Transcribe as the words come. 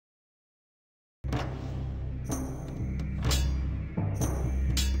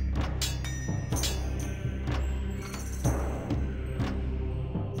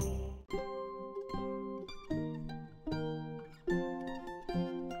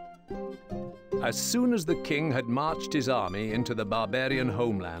As soon as the king had marched his army into the barbarian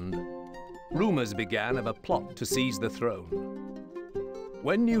homeland, rumors began of a plot to seize the throne.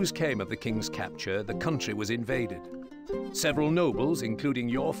 When news came of the king's capture, the country was invaded. Several nobles, including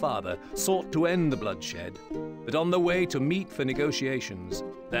your father, sought to end the bloodshed, but on the way to meet for negotiations,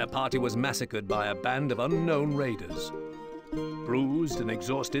 their party was massacred by a band of unknown raiders. Bruised and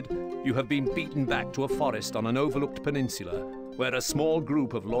exhausted, you have been beaten back to a forest on an overlooked peninsula, where a small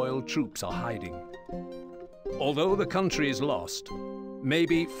group of loyal troops are hiding. Although the country is lost,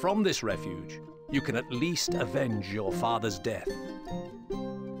 maybe from this refuge, you can at least avenge your father's death.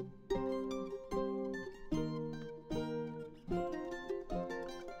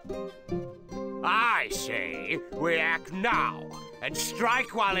 I say we act now and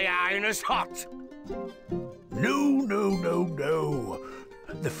strike while the iron is hot. No.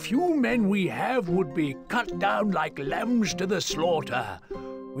 The few men we have would be cut down like lambs to the slaughter.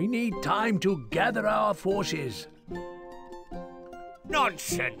 We need time to gather our forces.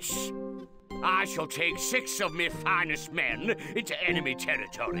 Nonsense! I shall take 6 of my finest men into enemy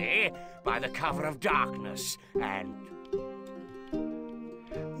territory by the cover of darkness and...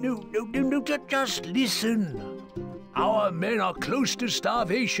 No, just listen. Our men are close to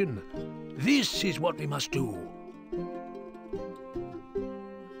starvation. This is what we must do.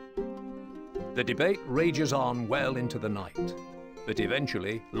 The debate rages on well into the night, but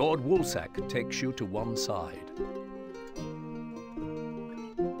eventually Lord Woolsack takes you to one side.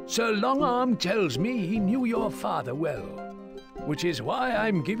 Sir Longarm tells me he knew your father well, which is why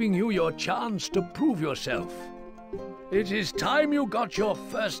I'm giving you your chance to prove yourself. It is time you got your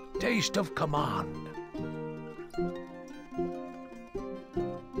first taste of command.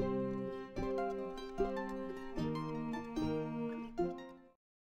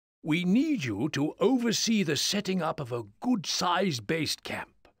 We need you to oversee the setting up of a good-sized base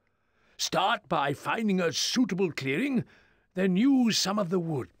camp. Start by finding a suitable clearing, then use some of the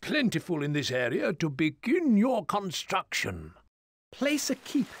wood plentiful in this area to begin your construction. Place a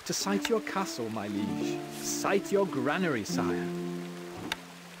keep to site your castle, my liege. Site your granary, sire.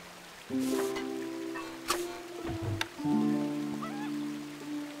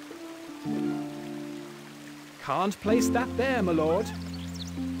 Can't place that there, my lord.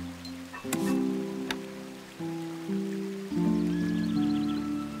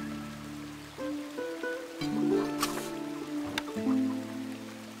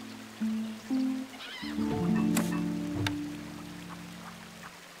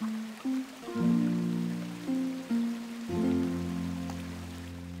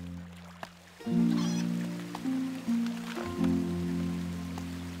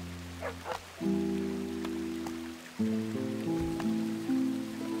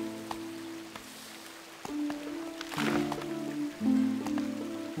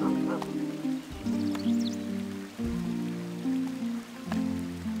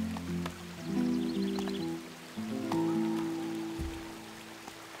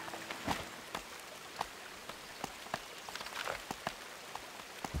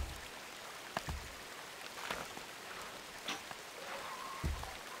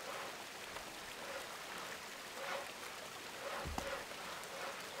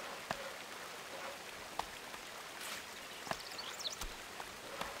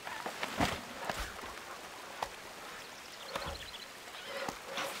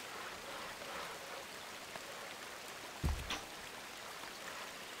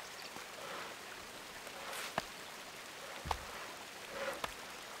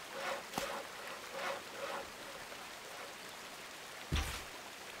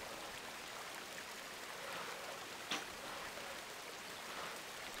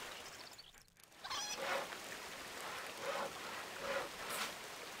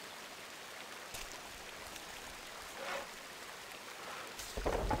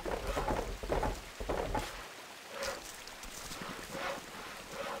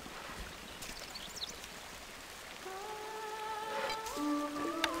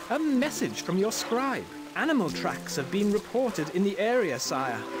 A message from your scribe. Animal tracks have been reported in the area,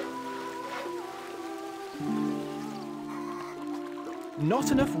 sire.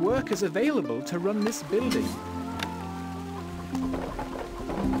 Not enough workers available to run this building.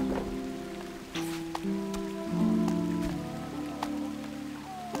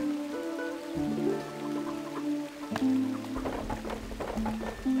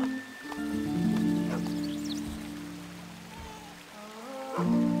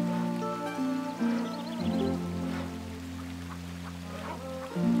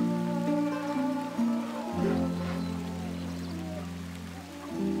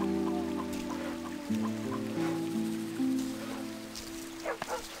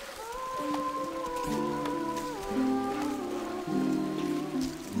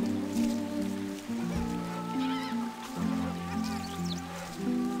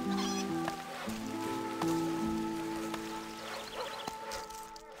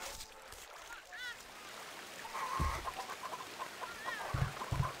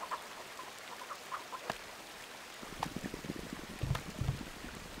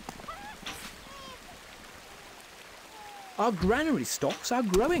 Our granary stocks are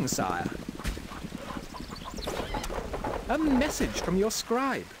growing, sire. A message from your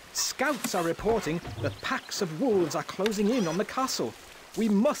scribe. Scouts are reporting that packs of wolves are closing in on the castle. We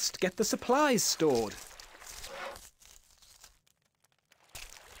must get the supplies stored.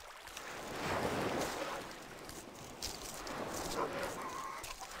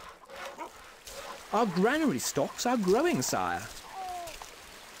 Our granary stocks are growing, sire.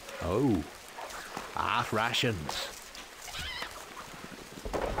 Oh, half rations.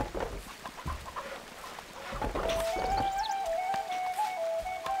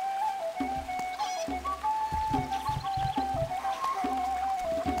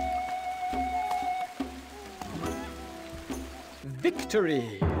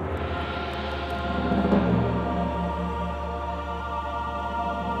 Victory!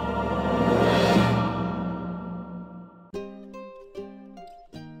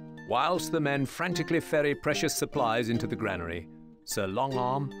 Whilst the men frantically ferry precious supplies into the granary, Sir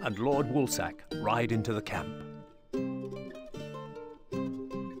Longarm and Lord Woolsack ride into the camp.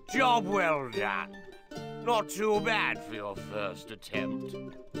 Job well done. Not too bad for your first attempt.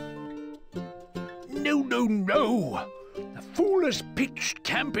 No, no, no! The fool has pitched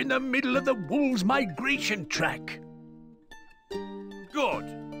camp in the middle of the wolves' migration track. Good.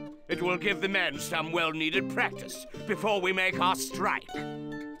 It will give the men some well-needed practice before we make our strike.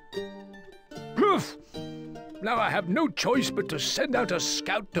 Poof! Now I have no choice but to send out a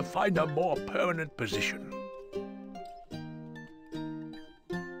scout to find a more permanent position.